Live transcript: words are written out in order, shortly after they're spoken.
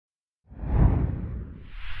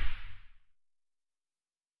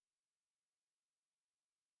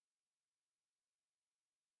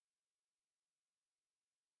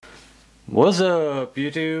What's up,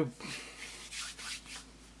 YouTube?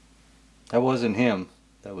 That wasn't him.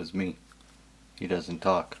 That was me. He doesn't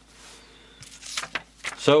talk.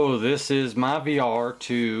 So this is my VR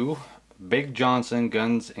to Big Johnson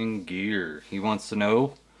Guns and Gear. He wants to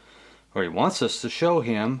know, or he wants us to show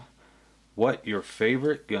him what your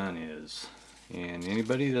favorite gun is. And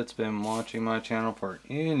anybody that's been watching my channel for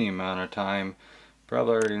any amount of time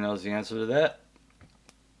probably already knows the answer to that.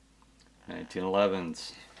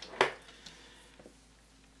 1911s.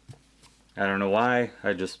 I don't know why.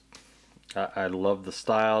 I love the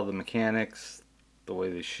style, the mechanics, the way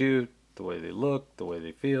they shoot, the way they look, the way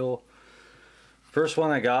they feel. First one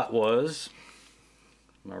I got was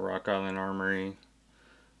my Rock Island Armory,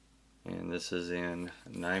 and this is in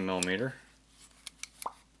 9mm.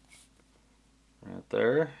 Right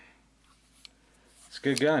there. It's a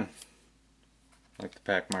good gun. I like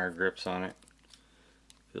the Pachmayr grips on it.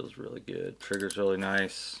 Feels really good. Trigger's really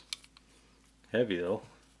nice. Heavy though.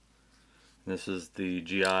 This is the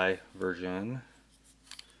GI version,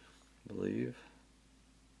 I believe.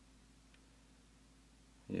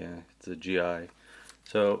 Yeah, it's a GI.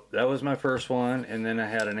 So that was my first one, and then I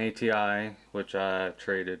had an ATI, which I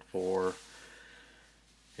traded for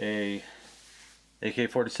a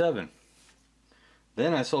AK-47.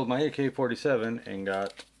 Then I sold my AK-47 and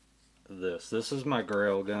got this. This is my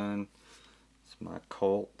Grail gun. It's my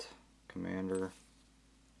Colt Commander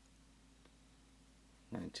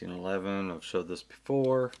 1911. I've showed this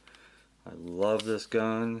before. I love this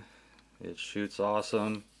gun. It shoots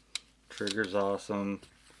awesome. Trigger's awesome.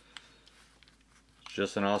 It's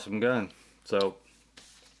just an awesome gun. So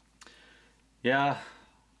yeah,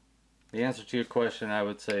 the answer to your question, I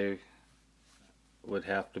would say, would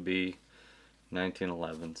have to be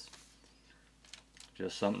 1911s.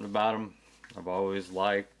 Just something about them I've always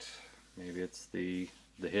liked. Maybe it's the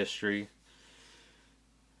history.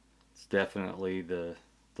 It's definitely the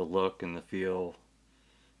look and the feel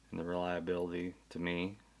and the reliability to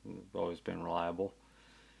me. They've always been reliable,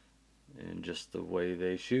 and just the way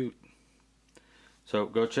they shoot. So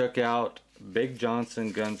go check out Big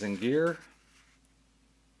Johnson Guns and Gear.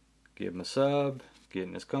 Give him a sub. Get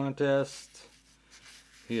in his contest.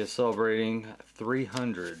 He is celebrating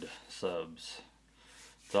 300 subs.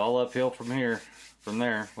 It's all uphill from here. From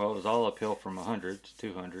there, well, it was all uphill from 100 to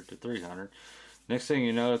 200 to 300. Next thing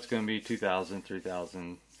you know, it's going to be 2,000,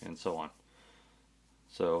 3,000, and so on.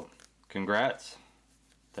 So, congrats.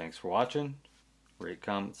 Thanks for watching. Rate,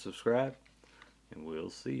 comment, subscribe, and we'll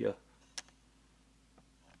see ya.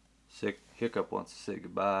 Hiccup wants to say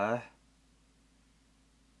goodbye.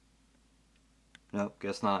 Nope,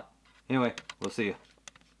 guess not. Anyway, we'll see ya.